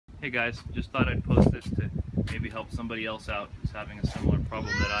Hey guys, just thought I'd post this to maybe help somebody else out who's having a similar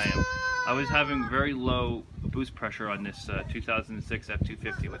problem that I am. I was having very low boost pressure on this 2006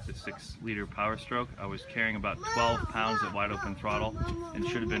 F250 with the 6-liter Power Stroke. I was carrying about 12 pounds at wide open throttle and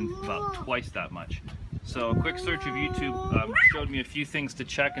should have been about twice that much. So a quick search of YouTube showed me a few things to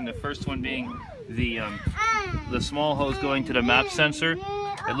check, and the first one being the small hose going to the map sensor.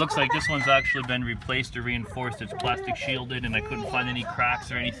 It looks like this one's actually been replaced or reinforced. It's plastic shielded and I couldn't find any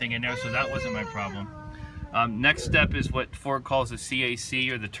cracks or anything in there, so that wasn't my problem. Next step is what Ford calls a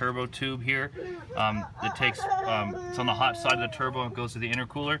CAC, or the turbo tube here. It takes, it's on the hot side of the turbo and goes to the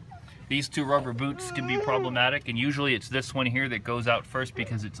intercooler. These two rubber boots can be problematic, and usually it's this one here that goes out first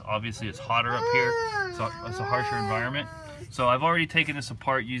because it's hotter up here, so it's a harsher environment. So I've already taken this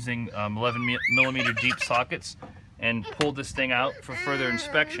apart using 11mm deep sockets and pulled this thing out for further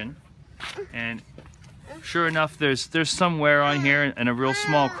inspection. And sure enough, there's some wear on here and a real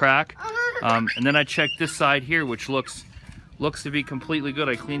small crack. And then I checked this side here, which looks to be completely good.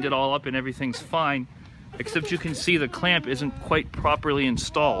 I cleaned it all up and everything's fine, except you can see the clamp isn't quite properly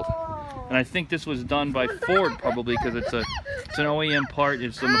installed. And I think this was done by Ford probably, because it's an OEM part.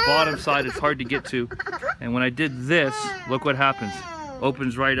 It's on the bottom side, it's hard to get to. And when I did this, look what happens.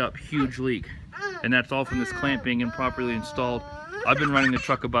 Opens right up, huge leak. And that's all from this clamp being improperly installed. I've been running the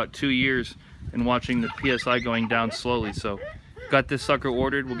truck about 2 years and watching the PSI going down slowly. So got this sucker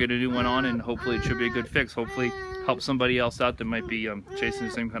ordered, we'll get a new one on, and hopefully it should be a good fix. Hopefully help somebody else out that might be chasing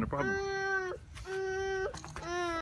the same kind of problem.